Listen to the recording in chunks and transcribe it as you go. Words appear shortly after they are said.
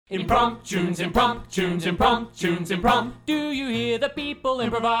Impromptunes, impromptunes, impromptunes, impromptunes. Do you hear the people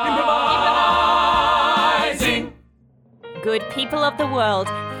improvising? Good people of the world,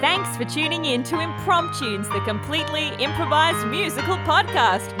 thanks for tuning in to Impromptunes, the completely improvised musical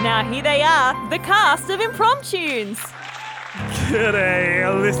podcast. Now here they are, the cast of Impromptunes.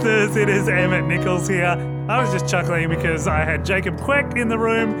 G'day, listeners. It is Emmett Nichols here. I was just chuckling because I had Jacob Queck in the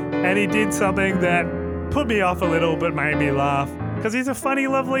room and he did something that put me off a little but made me laugh. Because he's a funny,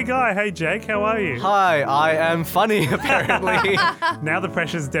 lovely guy. Hey, Jake, how are you? Hi, I am funny, apparently. Now the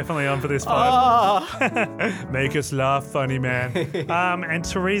pressure's definitely on for this pod. Make us laugh, funny man. And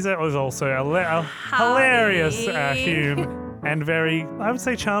Teresa was also a hilarious Hume and very, I would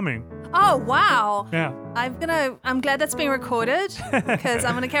say, charming. Oh, wow. Yeah. I'm glad that's being recorded because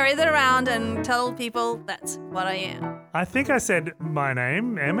I'm going to carry that around and tell people that's what I am. I think I said my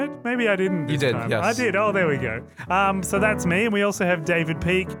name, Emmett. Maybe I didn't this You did, time. yes. I did. Oh, there we go. So that's me. And we also have David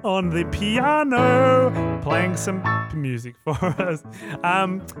Peake on the piano playing some music for us.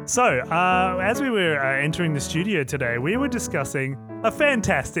 As we were entering the studio today, we were discussing a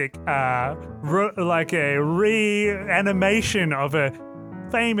fantastic, reanimation of a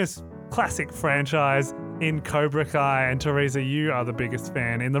famous classic franchise in Cobra Kai, and Teresa, you are the biggest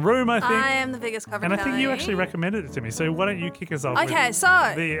fan in the room, I think. I am the biggest Cobra Kai. And I think you actually recommended it to me, so why don't you kick us off Okay, with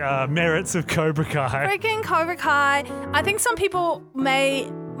so the merits of Cobra Kai. freaking Cobra Kai. I think some people may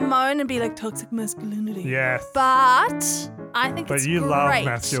moan and be like toxic masculinity. Yes. But I think it's you great. love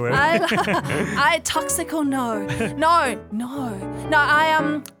masculinity. I toxic or no. I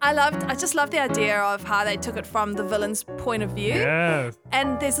just love the idea of how they took it from the villain's point of view. Yes.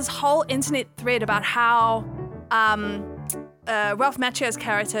 And there's this whole internet thread about how Ralph Macchio's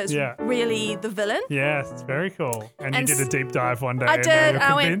character is really the villain. Yes, it's very cool. And you And did a deep dive one day. I and did.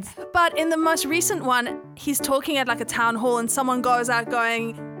 now you're convinced? But in the most recent one, he's talking at like a town hall and someone goes out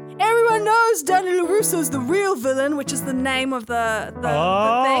going, everyone knows Danny LaRusso's the real villain, which is the name of the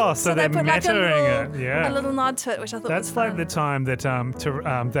thing. So they they're put like meta-ing it. Yeah. a little nod to it, which I thought That's was like fun. the time that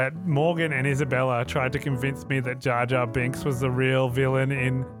that Morgan and Isabella tried to convince me that Jar Jar Binks was the real villain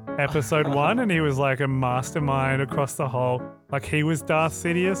in episode 1, and he was like a mastermind across the whole, like he was Darth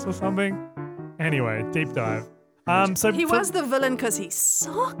Sidious or something. Anyway, deep dive. He was the villain because he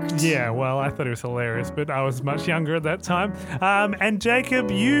sucked. Yeah, well, I thought it was hilarious, but I was much younger at that time. And Jacob,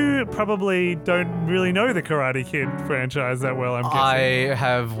 you probably don't really know the Karate Kid franchise that well, I'm guessing. I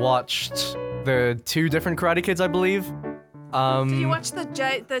have watched the 2 different Karate Kids, I believe. Did you watch the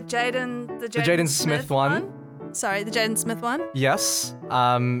Jaden Smith one? Sorry, the Jaden Smith one? Yes.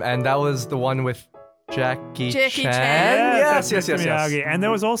 And that was the one with Jackie Chan. Yes, Yes. Miyagi. And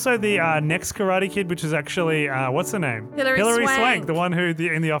there was also the next Karate Kid, which is actually, what's the name? Hilary Swank. The one who,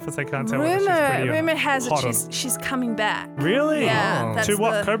 in the office, I can't tell whether she's pretty or Rumor has it hot or- she's coming back. Really? Yeah, that's To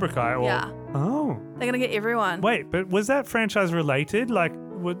what, the- Cobra Kai? Or? Yeah. Oh. They're going to get everyone. Wait, but was that franchise related? You know what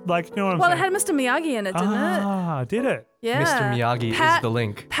I'm Well, it saying? had Mr. Miyagi in it, didn't it? Did it? Yeah. Mr. Miyagi is the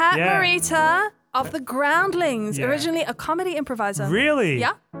link. Pat Yeah. Morita of the Groundlings, Yeah. originally a comedy improviser. Really?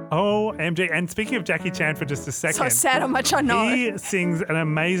 Yeah. Oh, MJ. And speaking of Jackie Chan for just a second. So sad how much I know. He sings an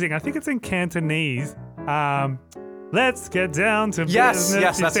amazing, I think it's in Cantonese, let's get down to Yes, business.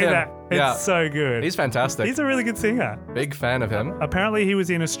 yes, You that's see him. that? It's Yeah. so good. He's fantastic. He's a really good singer. Big fan of him. Apparently he was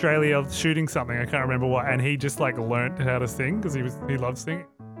in Australia shooting something, I can't remember what, and he just learnt how to sing because he loves singing.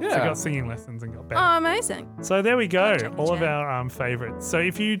 So he Yeah. got singing lessons and got better. Oh, amazing. So there we go, Jackie all of Chan. our favorites. So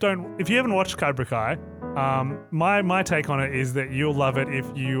if you haven't watched Cobra Kai, my take on it is that you'll love it if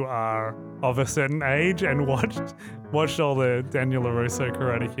you are of a certain age and watched all the Daniel LaRusso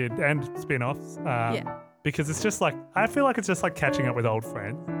Karate Kid and spin-offs. Because it's just I feel like it's just like catching up with old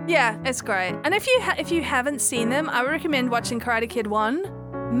friends. Yeah, it's great. And if you haven't seen them, I would recommend watching Karate Kid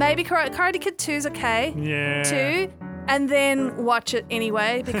 1. Maybe Karate Kid 2 is okay. Yeah. 2. And then watch it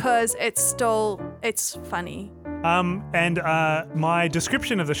anyway because it's funny. And my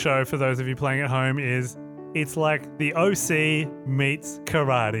description of the show for those of you playing at home is it's like the OC meets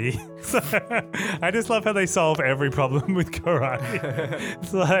karate. So I just love how they solve every problem with karate.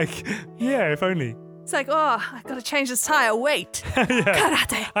 It's like, yeah, if only. It's like, oh, I gotta change this tire. Wait.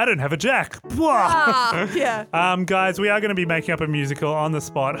 Karate. I don't have a jack. Yeah. Guys, we are going to be making up a musical on the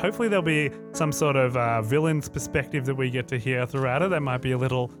spot. Hopefully there'll be some sort of villain's perspective that we get to hear throughout it. That might be a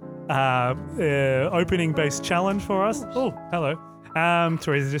little opening-based challenge for us. Oh, hello.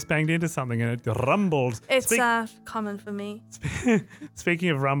 Teresa just banged into something and it rumbled. It's common for me. Speaking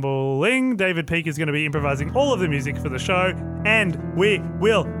of rumbling, David Peake is going to be improvising all of the music for the show, and we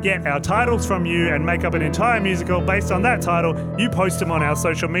will get our titles from you and make up an entire musical based on that title. You post them on our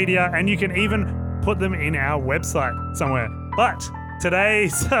social media, and you can even put them in our website somewhere. But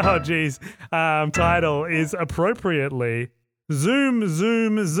Today's title is appropriately Zoom,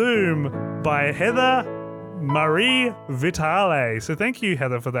 Zoom, Zoom by Heather Marie Vitale. So thank you,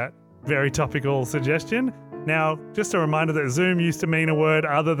 Heather, for that very topical suggestion. Now, just a reminder that Zoom used to mean a word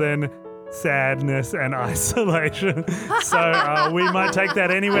other than sadness and isolation. So we might take that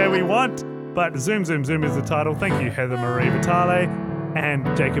anywhere we want, but Zoom, Zoom, Zoom is the title. Thank you, Heather Marie Vitale. And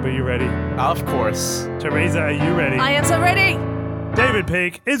Jacob, are you ready? Of course. Teresa, are you ready? I am so ready. David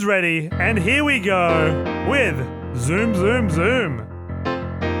Peake is ready, and here we go with Zoom, Zoom, Zoom.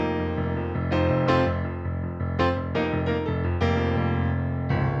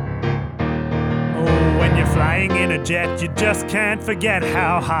 Oh, when you're flying in a jet, you just can't forget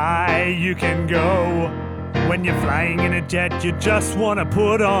how high you can go. When you're flying in a jet, you just want to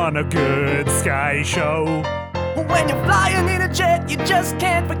put on a good sky show. When you're flying in a jet, you just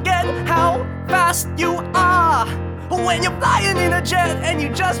can't forget how fast you are. When you're flying in a jet and you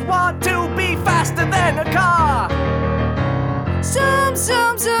just want to be faster than a car. Zoom,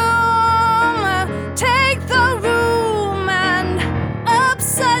 zoom, zoom. Take the room and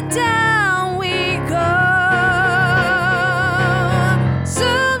upside down we go.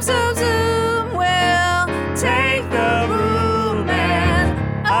 Zoom, zoom, zoom. We'll take the room and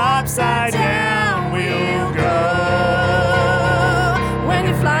upside down we'll go. When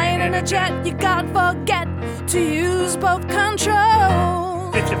you're flying in a jet, you can't forget to use both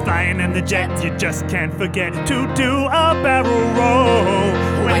controls. If you're flying in the jet, you just can't forget to do a barrel roll.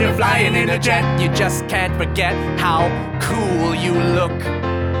 When you're flying in a jet, you just can't forget how cool you look.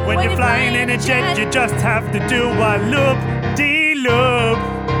 When you're flying in a jet, you just have to do a loop-de-loop.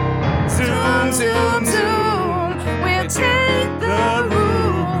 Zoom, zoom, zoom. We'll take the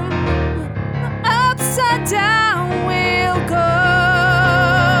room. Upside down we'll go.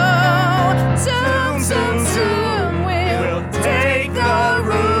 Zoom, zoom, zoom. We'll take the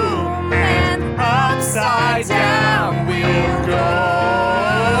room. And upside down we'll go.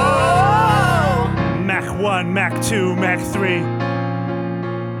 Mach 1, Mach 2, Mach 3.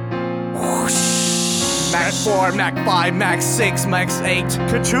 Mach 4, Mach 5, Mach 6, Mach 8.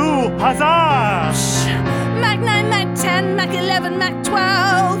 Kachoo, huzzah! Mach 9, Mach 10, Mach 11, Mach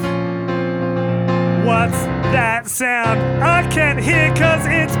 12. What's that sound? I can't hear 'cause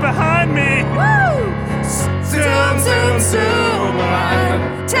it's behind me. Woo! Zoom, zoom, zoom.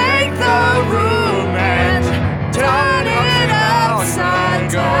 And take the room and turn it upside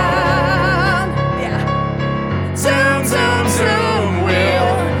down. Yeah. Zoom, zoom, zoom.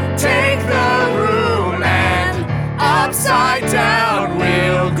 We'll take the room and upside down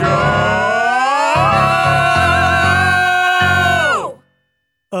we'll go.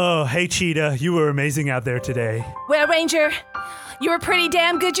 Oh, hey Cheetah, you were amazing out there today. Well, Ranger, you were pretty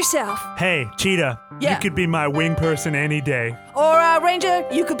damn good yourself. Hey, Cheetah, Yeah. you could be my wing person any day. Or, Ranger,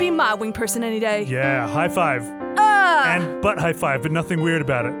 you could be my wing person any day. Yeah, high five. And butt high five, but nothing weird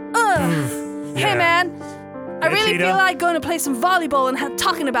about it. Hey, Yeah. man. I Yeah, really Cheetah? feel like going to play some volleyball and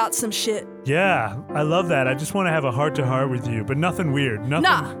talking about some shit. Yeah, I love that. I just want to have a heart-to-heart with you, but nothing weird. Nothing,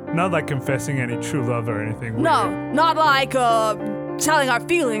 Nah. Not like confessing any true love or anything weird. No, not like telling our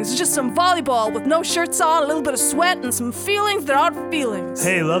feelings. It's just some volleyball with no shirts on, a little bit of sweat, and some feelings that aren't feelings.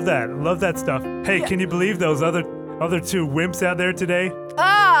 Hey, love that. Love that stuff. Hey, can you believe those other two wimps out there today?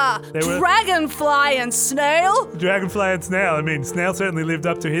 They were- Dragonfly and Snail. Dragonfly and Snail. I mean, Snail certainly lived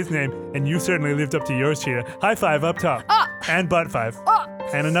up to his name, and you certainly lived up to yours, Cheetah. High five up top. And butt five.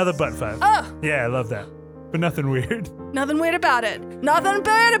 And another butt five. Yeah, I love that. But nothing weird. Nothing weird about it. Nothing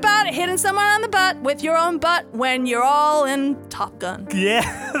weird about it. Hitting someone on the butt with your own butt when you're all in Top Gun.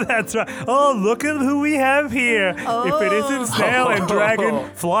 Yeah, that's right. Oh, look at who we have here. If it isn't Snail and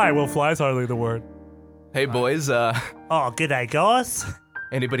Dragonfly. Well, fly's hardly the word. Hey boys, Oh, g'day, guys.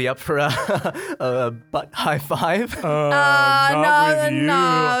 anybody up for a butt high five? Not no, with you.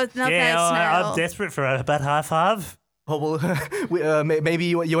 no, thanks, Snail. I'm desperate for a butt high five. Oh well, maybe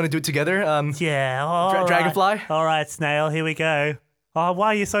you want to do it together. Yeah. All right. Dragonfly? All right, Snail, here we go. Oh, why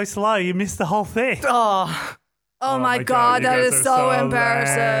are you so slow? You missed the whole thing. Oh, Oh my god, you that guys is are so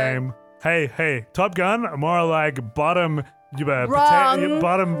embarrassing. lame. Hey, Top Gun, more like bottom. Wrong.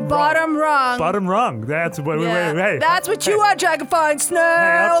 Bottom rung. Bottom rung. That's what. Yeah. Hey. That's what you are, Dragonfly and Hey,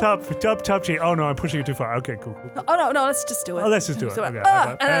 Snail. up top, cheek. Oh no, I'm pushing it too far. Okay, cool. Oh no, let's just do it. Oh, let's just do it. Okay, And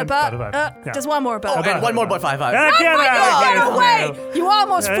high five. a butt. High five. Yeah. Just one more butt. and one more butt high five. Ah, get out of Oh, here, wait! You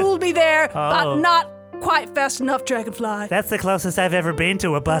almost fooled me there, but Oh. not quite fast enough, Dragonfly. That's the closest I've ever been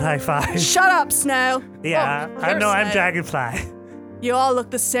to a butt high five. Shut up, Snail. Yeah, Oh, I you're know I'm Snail. Dragonfly. You all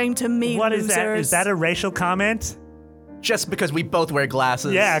look the same to me, What is losers. that? Is that a racial comment? just because we both wear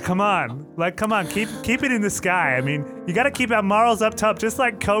glasses. Yeah, come on. Come on, keep it in the sky. I mean, you gotta keep our morals up top, just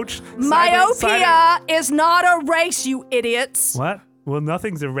like Coach. Myopia is not a race, you idiots. What? Well,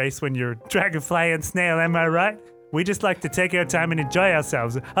 nothing's a race when you're Dragonfly and Snail, am I right? We just like to take our time and enjoy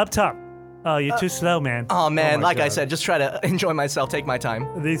ourselves. Up top. Oh, you're too slow, man. Oh man, my like I God. said, just try to enjoy myself, take my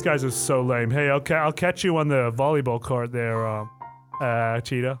time. These guys are so lame. Hey, I'll catch you on the volleyball court there,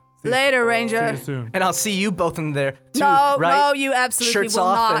 Cheetah. Later, See Ranger. you soon. And I'll see you both in there too, No, right? no, you absolutely Shirts will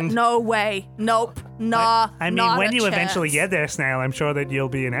off not. and- No way. Nope. Nah. I mean, not when a you chance. eventually get there, Snail, I'm sure that you'll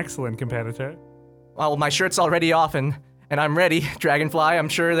be an excellent competitor. Well, my shirt's already off and I'm ready, Dragonfly. I'm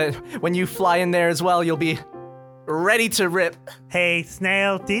sure that when you fly in there as well, you'll be ready to rip. Hey,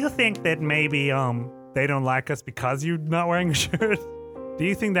 Snail, do you think that maybe they don't like us because you're not wearing a shirt? Do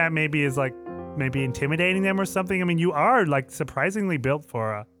you think that maybe is like maybe intimidating them or something? I mean, you are like surprisingly built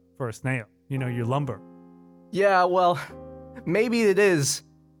for a snail. You know, you're lumber. Yeah, well, maybe it is,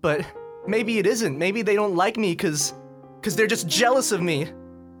 but maybe it isn't. Maybe they don't like me because they're just jealous of me.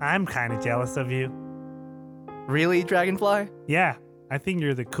 I'm kind of jealous of you. Really, Dragonfly? Yeah, I think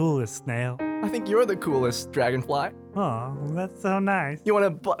you're the coolest, Snail. I think you're the coolest, Dragonfly. Oh, that's so nice. You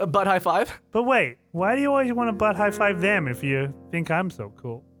want a butt high five? But wait, why do you always want to butt high five them if you think I'm so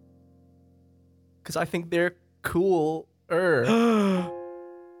cool? Because I think they're cooler.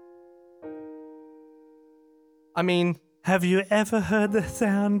 I mean, Have you ever heard the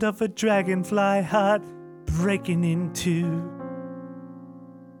sound of a dragonfly heart breaking in two?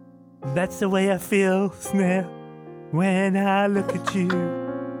 That's the way I feel, Snail, when I look at you.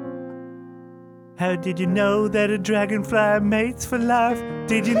 How did you know that a dragonfly mates for life?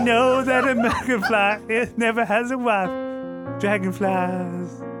 Did you know that a dragonfly never has a wife?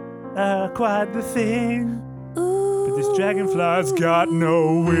 Dragonflies are quite the thing, but this dragonfly's got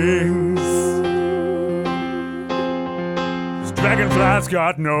no wings. This dragonfly's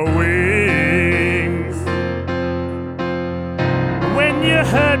got no wings. When you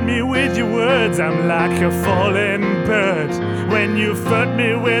hurt me with your words, I'm like a fallen bird. When you hurt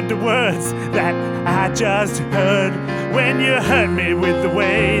me with the words that I just heard. When you hurt me with the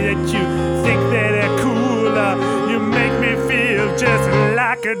way that you think that they're cooler, you make me feel just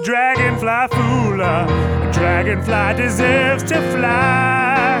like a dragonfly fool. A dragonfly deserves to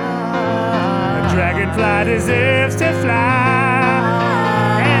fly. A dragonfly deserves to fly.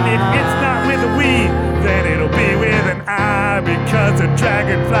 And if it's not with a we, then it'll be with an I, because a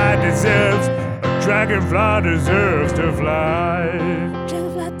dragonfly deserves to fly. Dragonfly deserves to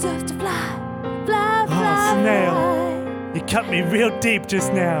fly. Fly, Oh, Snail, you cut me real deep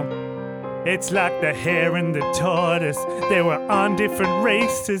just now. It's like the hare and the tortoise. They were on different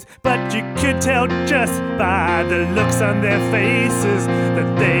races, but you could tell just by the looks on their faces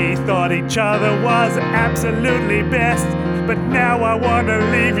that they thought each other was absolutely best. But now I wanna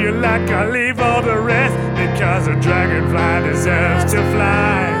leave you like I leave all the rest, because a dragonfly deserves to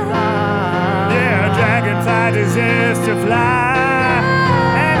fly. Yeah, a dragonfly deserves to fly.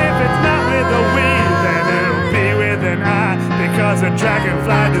 And if it's not with a wing, then it'll be with an eye, because a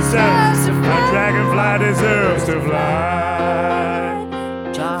dragonfly deserves to fly. A dragonfly deserves to fly.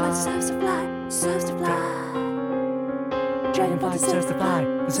 Dragonfly deserves to fly. Deserves to fly. Dragonfly deserves to fly.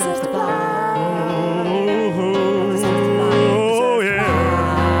 Deserves to fly. Oh, yeah.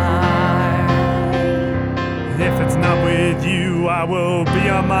 If it's not with you, I will be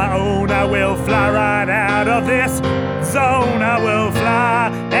on my own. I will fly right out of this zone. I will fly,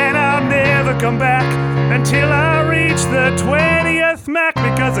 and I'll never come back until I reach the 20th Mach,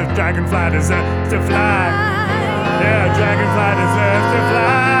 because a dragonfly deserves to fly. Yeah, a dragonfly deserves to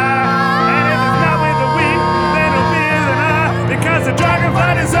fly. And if it's not with the wing, then it'll be with an eye, because a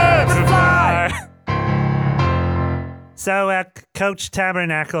dragonfly deserves to fly. So, Coach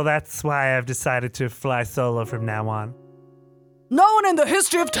Tabernacle, that's why I've decided to fly solo from now on. No one in the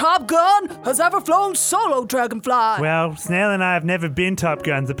history of Top Gun has ever flown solo, Dragonfly. Well, Snail and I have never been Top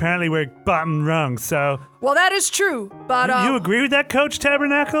Guns. Apparently, we're bottom rung, so... Well, that is true, but You agree with that, Coach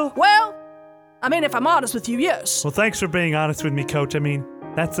Tabernacle? well, I mean, if I'm honest with you, yes. Well, thanks for being honest with me, Coach. I mean,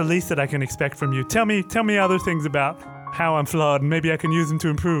 that's the least that I can expect from you. Tell me other things about how I'm flawed, and maybe I can use them to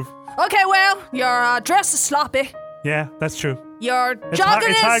improve. Okay, well, your dress is sloppy. Yeah, that's true. Your It's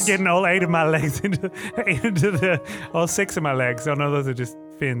jogging hard is... getting all 8 of my legs into all 6 of my legs. Oh no, those are just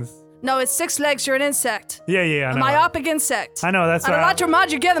fins. No, it's 6 legs. You're an insect. Yeah, I A know. myopic insect. I know, that's And I'd why. like to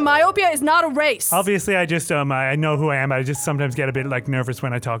remind you again that myopia is not a race. Obviously, I just I know who I am. I just sometimes get a bit like nervous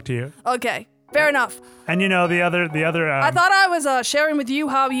when I talk to you. Okay, fair enough. And you know the other. I thought I was sharing with you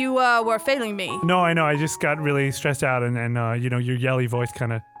how you were failing me. No, I know. I just got really stressed out, and you know your yelly voice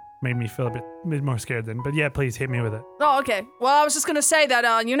kind of made me feel a bit more scared then. But yeah, please hit me with it. Oh, okay. Well, I was just gonna say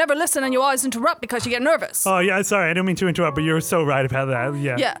that you never listen and you always interrupt because you get nervous. Oh yeah, sorry, I didn't mean to interrupt, but you're so right about that.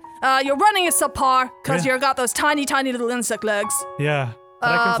 Yeah. Yeah. Your running is subpar because Yeah. you got those tiny, tiny little insect legs. Yeah. But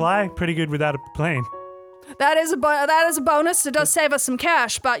I can fly pretty good without a plane. That is a bonus. It does save us some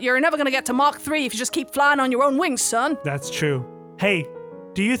cash, but you're never gonna get to Mach 3 if you just keep flying on your own wings, son. That's true. Hey,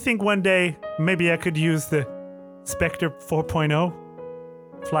 do you think one day maybe I could use the Spectre 4.0?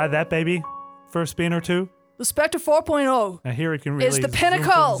 Fly that baby for a spin or two? The Spectre 4.0 I hear it can really is the zoom,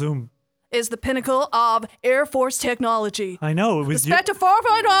 pinnacle. zoom. Is the pinnacle of Air Force technology. I know, it The was Spectre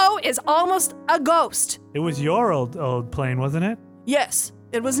 4.0 is almost a ghost. it was your old plane, wasn't it? Yes,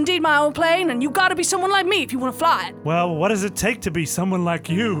 it was indeed my own plane, and you gotta be someone like me if you wanna fly it. Well, what does it take to be someone like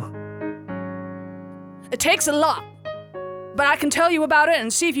you? It takes a lot. But I can tell you about it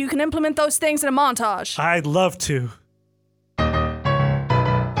and see if you can implement those things in a montage. I'd love to.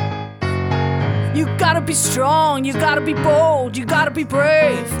 You gotta be strong, you gotta be bold, you gotta be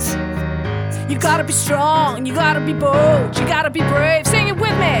brave. You gotta be strong, you gotta be bold, you gotta be brave. Sing it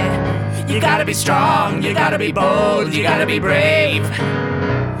with me. You gotta be strong, you gotta be bold, you gotta be brave.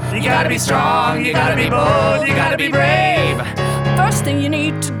 You gotta be strong, you gotta be bold, you gotta be brave. First thing you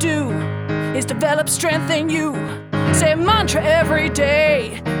need to do is develop strength in you. Say a mantra every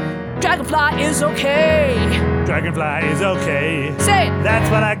day. Dragonfly is okay. Dragonfly is okay. Say it. That's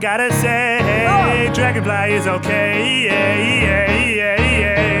what I gotta say. Oh. Dragonfly is okay.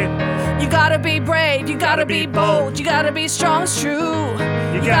 You gotta be brave, you gotta be bold, you gotta be strong, it's true.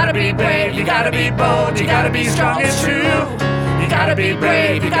 You gotta be brave, you gotta be bold, you gotta be strong, it's true. You gotta be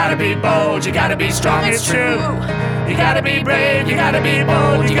brave, you gotta be bold, you gotta be strong, it's true. You gotta be brave, you gotta be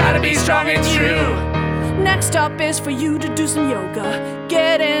bold, you gotta be strong, it's true. Next up is for you to do some yoga.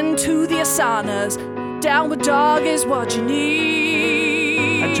 Get into the asanas. Downward dog is what you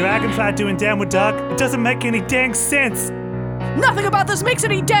need. A dragonfly doing downward dog? It doesn't make any dang sense. Nothing about this makes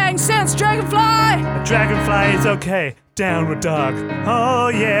any dang sense, Dragonfly! A dragonfly is okay. Downward dog. Oh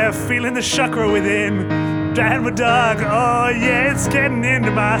yeah, feeling the chakra within. Downward dog. Oh yeah, it's getting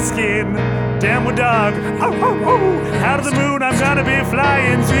into my skin. Downward dog. Oh, oh, oh. Out of the moon, I'm gonna be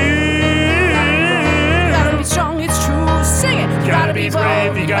flying You gotta be strong, it's true. Sing it. You gotta be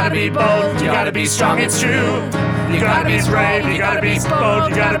brave, you gotta be bold, you gotta be strong, it's true. You gotta be brave, you gotta be bold,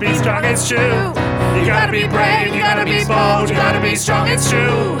 you gotta be strong, it's true. You gotta be brave, you gotta be bold, you gotta be strong, it's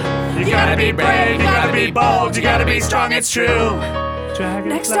true. You gotta be brave, you gotta be bold, you gotta be strong, it's true. Dragonfly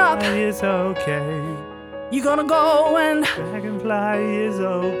Next up. is okay. You're gonna go and Dragonfly is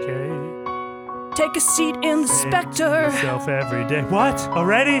okay. take a seat in the Spectre. Yourself every day. What?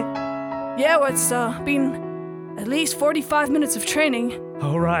 Already? Yeah, well, it's been at least 45 minutes of training.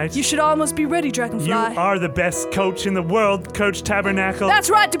 All right. You should almost be ready, Dragonfly. You are the best coach in the world, Coach Tabernacle. That's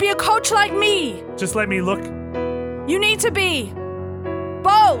right, to be a coach like me. Just let me look. You need to be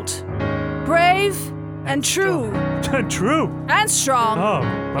bold, brave, and true, True. and strong.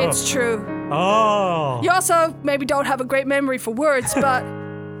 Oh. It's true. Oh. You also maybe don't have a great memory for words, but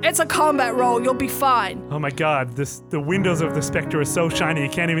it's a combat role. You'll be fine. Oh my God! The windows of the Spectre are so shiny you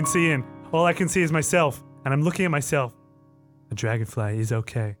can't even see in. All I can see is myself, and I'm looking at myself. A dragonfly is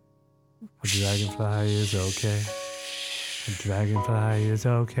okay. A dragonfly is okay. A dragonfly is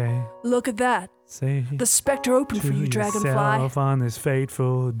okay. Look at that. Say The Spectre opened for you, Dragonfly. yourself on this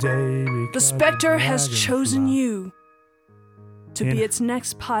fateful day. The because Spectre a has chosen dragonfly. you to be its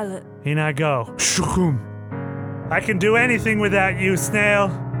next pilot. In I go. Shoo-hoom. I can do anything without you, Snail.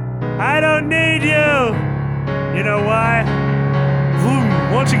 I don't need you. You know why? Vroom,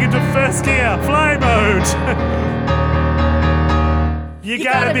 launching into first gear, fly mode. You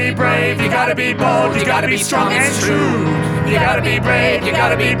gotta be brave, you gotta be bold, you gotta be strong and true. You gotta be brave, you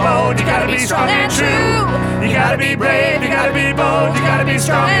gotta be bold, you gotta be strong and true. You gotta be brave, you gotta be bold, you gotta be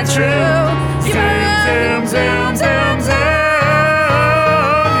strong and true. Zoom, zoom, zoom, zoom, zoom.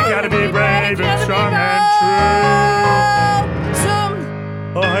 You gotta be brave and strong and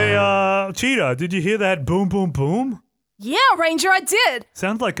true. Oh, hey, Cheetah, did you hear that boom, boom, boom? Yeah, Ranger, I did.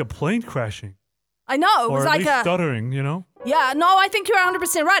 Sounds like a plane crashing. I know. It Or was at like least a. stuttering, you know? Yeah, no, I think you're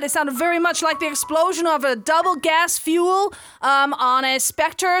 100% right. It sounded very much like the explosion of a double gas fuel on a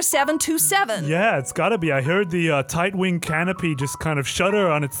Spectre 727. Yeah, it's gotta be. I heard the tight wing canopy just kind of shudder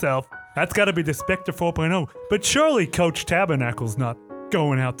on itself. That's gotta be the Spectre 4.0. But surely Coach Tabernacle's not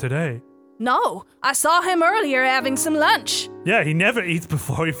going out today. No, I saw him earlier having some lunch. Yeah, he never eats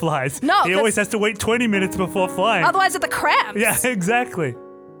before he flies. No, he 'cause- always has to wait 20 minutes before flying. Otherwise, at the crabs. Yeah, exactly.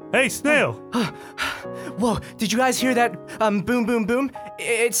 Hey, Snail. Whoa, did you guys hear that boom, boom, boom?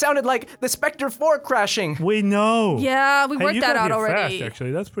 It sounded like the Spectre 4 crashing. We know. Yeah, we Hey, worked you that got out here already. Fast,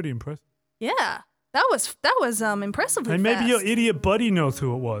 actually, that's pretty impressive. Yeah, that was impressively And maybe fast. your idiot buddy knows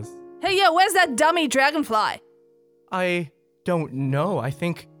who it was. Hey, yeah, where's that dummy dragonfly? I don't know. I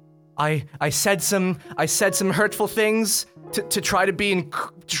think I said some hurtful things to try to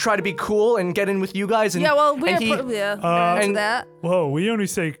be cool and get in with you guys. And Yeah, well, we're and he- into and- that. Whoa, we only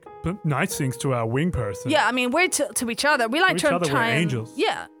say nice things to our wing person. Yeah, I mean, we're to each other. We like To each to other, try we're and- angels.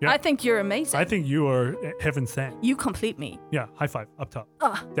 Yeah, Yeah. I think you're amazing. I think you are heaven sent. you complete me. Yeah, high five, up top,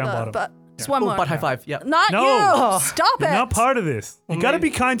 down bottom. But just Yeah. one Oh, more. butt high five. Yeah. Not No. you. Oh, Stop You're it. not part of this. You Well, gotta maybe-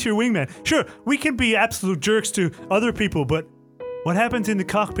 be kind to your wingman. Sure, we can be absolute jerks to other people, but what happens in the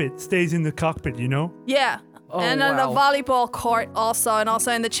cockpit stays in the cockpit, you know? Yeah. Oh, and on the wow. volleyball court also, and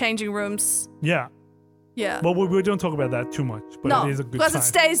also in the changing rooms. Yeah. Yeah. Well, we don't talk about that too much, but no, it is a good because time. it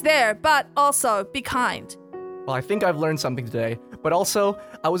stays there. But also, be kind. Well, I think I've learned something today. But also,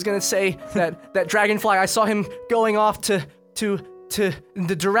 I was gonna say that dragonfly. I saw him going off to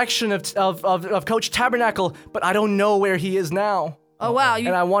the direction of Coach Tabernacle, but I don't know where he is now. Oh wow,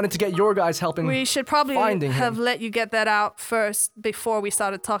 And I wanted to get your guys' help in we should probably finding have him. let you get that out first before we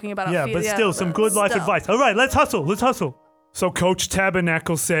started talking about Yeah, but still, some good life still. advice. All right, let's hustle. Let's hustle. So Coach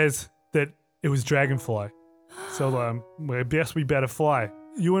Tabernacle says that it was Dragonfly. So I guess we better fly.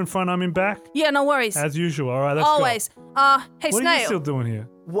 You in front, I'm in back, Yeah, no worries. as usual. All right, let's Always. Hey, go. What are you Snail. still doing here?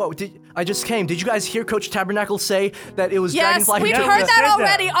 Whoa! I just came. Did you guys hear Coach Tabernacle say that it was Yes, Dragonfly? who we've Yeah, took heard we the- that said that.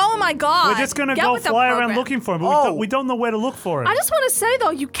 already. Oh my god. We're just gonna Get go with the fly around program. looking for him, but Oh. we don't know where to look for him. I just want to say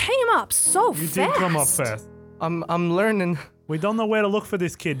though, you came up so You fast. did come up fast. I'm learning. We don't know where to look for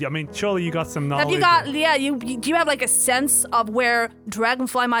this kid. I mean, surely you got some knowledge. Have you got? Yeah, do you have like a sense of where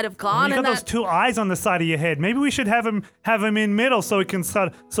Dragonfly might have gone? You in got those that? two eyes on the side of your head. Maybe we should have him in middle so he can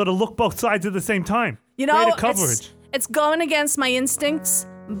sort of look both sides at the same time. You know, Greater coverage. it's going against my instincts,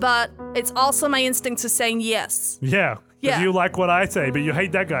 but it's also my instincts of saying yes. Yeah. Because Yeah. you like what I say, but you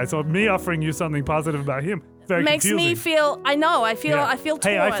hate that guy. So me offering you something positive about him, very Makes confusing. me feel. I know. I feel. Yeah. I feel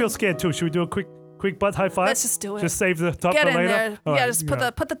torn. Hey, I feel scared too. Should we do a quick butt high five? Let's just do it. Just save the top Get for in later. there. All Yeah, right, just put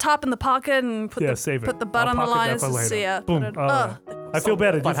the top in the pocket and save it. put the butt I'll on the pocket line. that for Just- later. yeah, Boom. put it- All right. I feel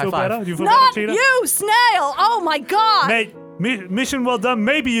better. Do you Butt high feel five. better? Do you feel Not better, Cheetah? you, Snail! Oh my god! Mate, mission well done.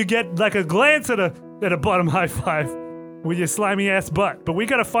 Maybe you get like a glance at a bottom high five with your slimy ass butt. But we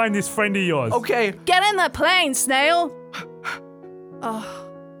gotta find this friend of yours. Okay. Get in the plane, Snail!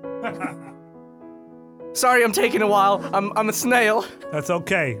 Sorry, I'm taking a while. I'm a snail. That's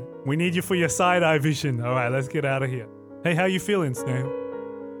okay. We need you for your side eye vision. All right, let's get out of here. Hey, how you feeling, Snail?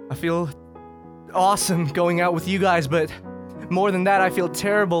 I feel awesome going out with you guys, but more than that, I feel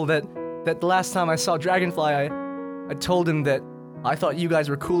terrible that the last time I saw Dragonfly, I told him that I thought you guys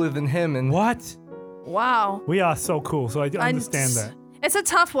were cooler than him, and What? Wow. We are so cool, so I understand that. It's a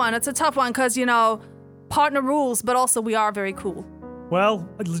tough one. It's a tough one because, you know, partner rules, but also we are very cool. Well,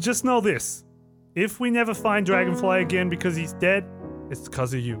 just know this. If we never find Dragonfly again because he's dead, it's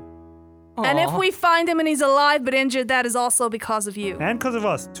because of you. And if Aw. we find him and he's alive but injured, that is also because of you. And because of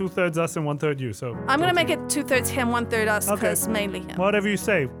us. 2/3 us and 1/3 you, so. I'm gonna make it 2/3 him, 1/3 us, Okay. because mainly him. Whatever you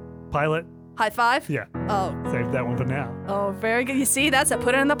say, pilot. High five? Yeah, Oh, save that one for now. oh, very good. You see, that's it.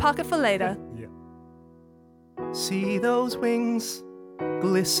 Put it in the pocket for later. Yeah. see those wings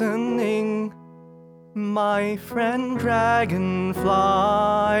glistening, my friend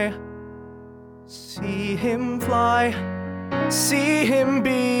Dragonfly. See him fly, see him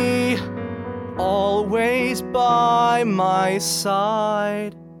be, always by my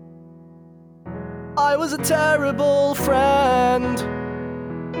side. I was a terrible friend.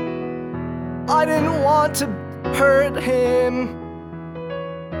 I didn't want to hurt him.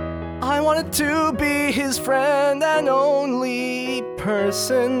 I wanted to be his friend and only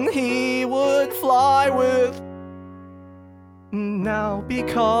person he would fly with. Now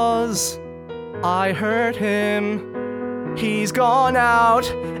because I hurt him, he's gone out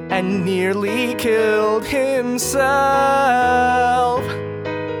and nearly killed himself.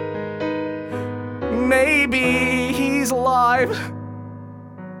 Maybe he's alive.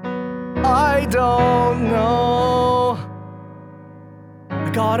 I don't know. I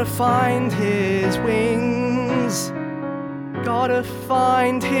gotta find his wings. Gotta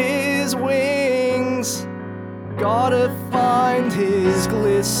find his wings. Gotta find his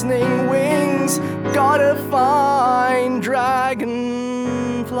glistening wings. Gotta find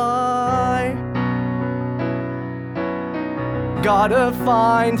Dragonfly. Gotta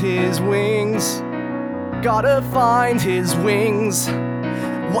find his wings. Gotta find his wings.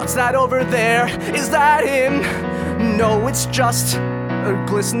 What's that over there? Is that him? No, it's just a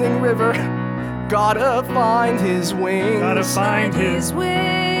glistening river. Gotta find his wings. Gotta find his wings.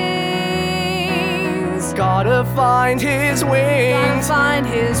 Gotta find his wings. Gotta find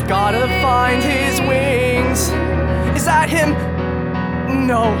his Gotta find his wings. Is that him?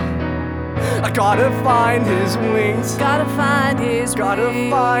 No. I gotta find his wings. Gotta find his Gotta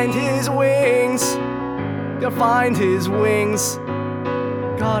wings. find his wings. Gotta find his wings.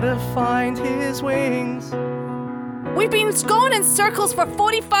 Gotta find his wings. We've been going in circles for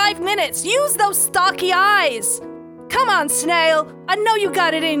 45 minutes. Use those stalky eyes. Come on, Snail. I know you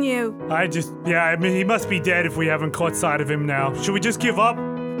got it in you. I mean, he must be dead if we haven't caught sight of him now. Should we just give up?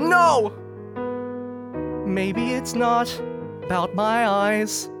 No! Maybe it's not about my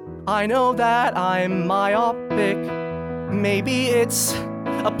eyes. I know that I'm myopic. Maybe it's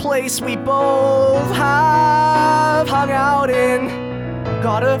a place we both have hung out in.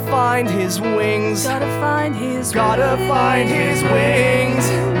 Gotta find his wings. Gotta find his Gotta wings. find his wings.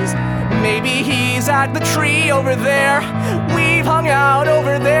 Maybe he's at the tree over there. We've hung out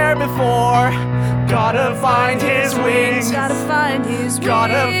over there before. Gotta find his wings. Gotta find his wings.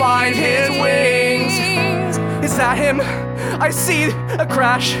 Gotta find his wings. Is that him? I see a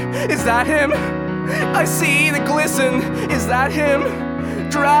crash. Is that him? I see the glisten. Is that him?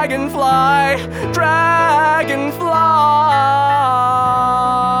 Dragonfly.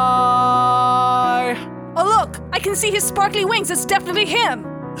 Dragonfly. Oh, look. I can see his sparkly wings. It's definitely him.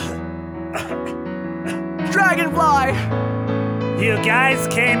 Dragonfly. You guys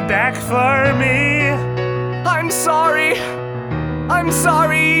came back for me. I'm sorry. I'm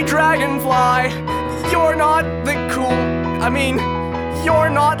sorry, Dragonfly. You're not the cool. I mean, you're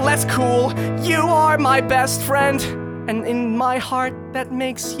not less cool. You are my best friend. And in my heart, that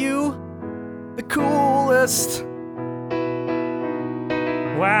makes you the coolest.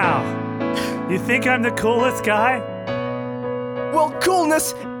 Wow. You think I'm the coolest guy? Well,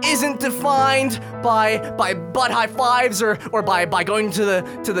 coolness isn't defined by butt high fives or by going to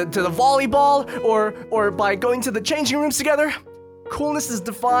the volleyball or by going to the changing rooms together. Coolness is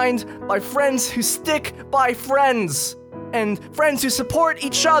defined by friends who stick by friends and friends who support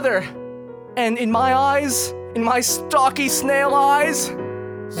each other. And in my eyes, in my stocky snail eyes,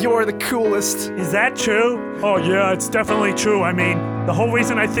 you're the coolest. Is that true? Oh yeah, it's definitely true. I mean, the whole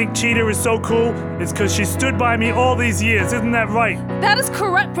reason I think Cheetah is so cool is because she stood by me all these years. Isn't that right? That is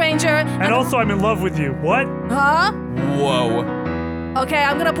correct, Ranger. And also, I'm in love with you. What? Huh? Whoa. Okay,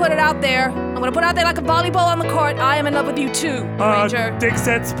 I'm gonna put it out there. I'm gonna put it out there like a volleyball on the court. I am in love with you too, Ranger. Dick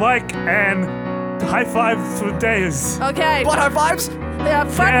said Spike and high fives for days. Okay. Butt high fives? Yeah,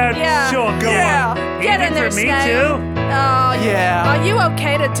 Sure, go Yeah. on. Get in Anything there, for me Snail. too? Oh, Yeah. Are you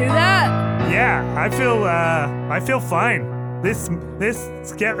okay to do that? Yeah, I feel fine. This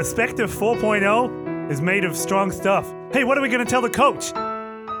Spectre 4.0 is made of strong stuff. Hey, what are we gonna tell the coach?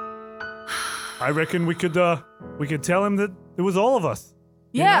 I reckon we could tell him that it was all of us.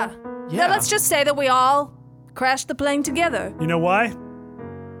 Yeah. Yeah. Now let's just say that we all crashed the plane together. You know why?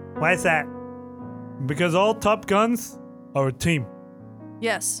 Why is that? Because all Top Guns are a team.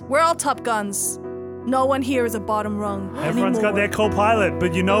 Yes, we're all Top Guns. No one here is a bottom rung. Everyone's got their anymore. co-pilot,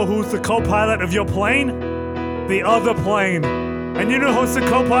 but you know who's the co-pilot of your plane? The other plane. And you know who's the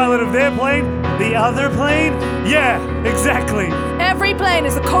co-pilot of their plane? The other plane? Yeah, exactly. Every plane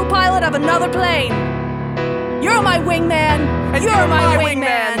is the co-pilot of another plane. You're my wingman. And you're my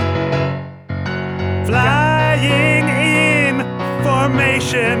wingman. Flying in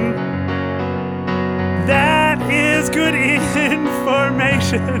formation. That is good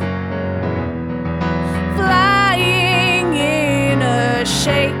information. Flying in a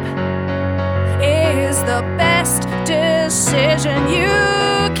shape is the best decision you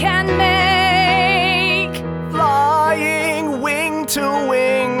can make. Flying wing to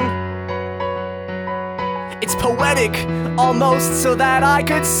wing. It's poetic, almost so that I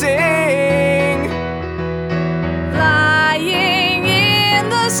could sing. Flying in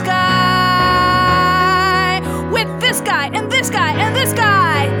the sky with this guy and this guy and this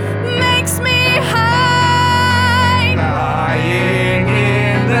guy makes me high. Flying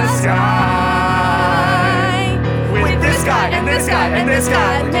in the sky with this guy and this guy and this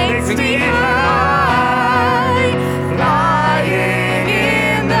guy makes me high. Flying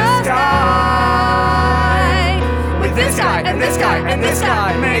in the sky with this guy and this guy and this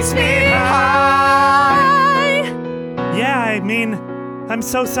guy makes me high. Yeah, I mean, I'm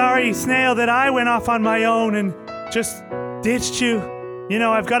so sorry, Snail, that I went off on my own and just ditched you. You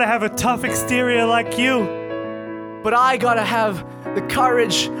know, I've got to have a tough exterior like you. But I gotta have the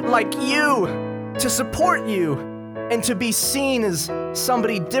courage like you to support you and to be seen as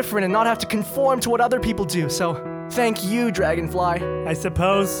somebody different and not have to conform to what other people do. So Thank you, Dragonfly. I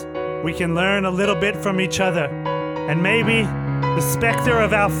suppose we can learn a little bit from each other. And maybe the specter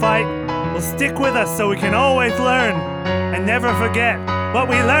of our fight will stick with us so we can always learn and never forget what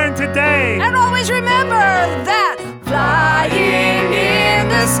we learned today. And always remember that flying in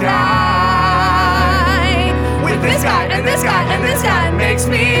the sky with this guy and this guy and this guy makes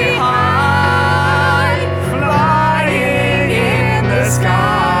me high. Flying in the sky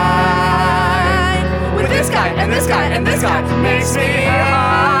with this guy and this guy and this guy makes me high.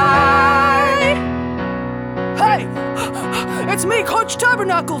 Hey, it's me, Coach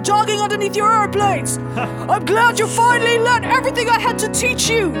Tabernacle, jogging underneath your airplanes. I'm glad you finally learned everything I had to teach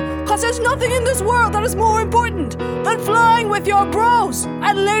you, because there's nothing in this world that is more important than flying with your bros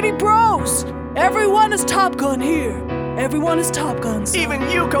and lady bros. Everyone is Top Gun here. Everyone is Top Gun. So. Even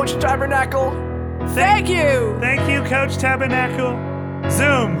you, Coach Tabernacle. Thank you. Thank you, Coach Tabernacle.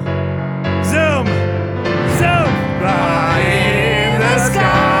 Zoom. Zoom. Zoom. Fly in the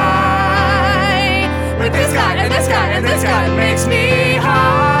sky with this guy and this guy and this guy makes me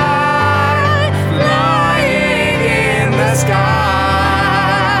high. Flying in the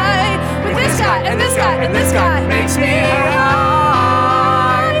sky with this guy and this guy and this guy makes me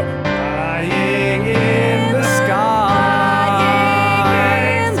high. Flying in the Flying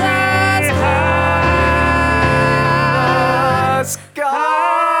in the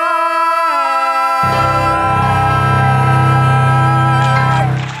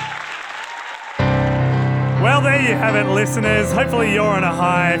Well, there you have it, listeners. Hopefully you're on a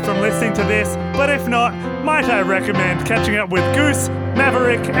high from listening to this, but if not, might I recommend catching up with Goose,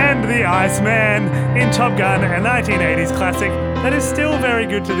 Maverick, and the Iceman in Top Gun, a 1980s classic that is still very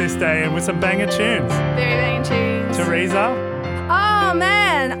good to this day and with some banger tunes. Very banging tunes. Teresa? Oh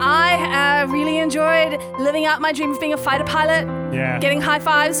man, I really enjoyed living out my dream of being a fighter pilot, Yeah. getting high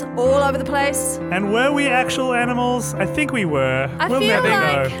fives all over the place. And were we actual animals? I think we were. I we'll feel never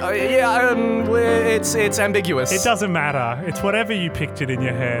like- know. It's ambiguous. It doesn't matter. It's whatever you pictured in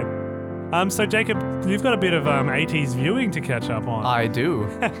your head. So Jacob, you've got a bit of 80s viewing to catch up on. I do.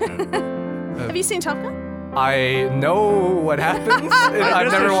 Have you seen Top Gun? I know what happens. I've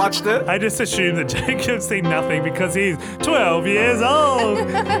just never assu- watched it. I just assume that Jacob's seen nothing because he's 12 years old.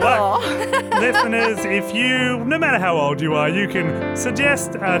 But listeners, if you, no matter how old you are, you can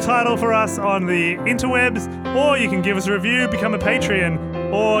suggest a title for us on the interwebs, or you can give us a review, become a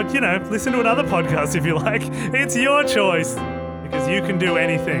Patreon, or, listen to another podcast if you like. It's your choice because you can do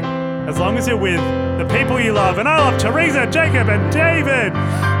anything as long as you're with the people you love. And I love Teresa, Jacob, and David.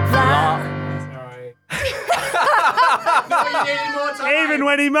 Even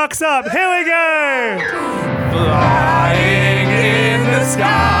when he mucks up. Here we go! Flying in the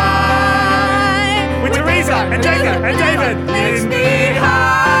sky With Teresa and Jacob and David. Makes me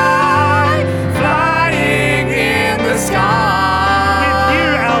high.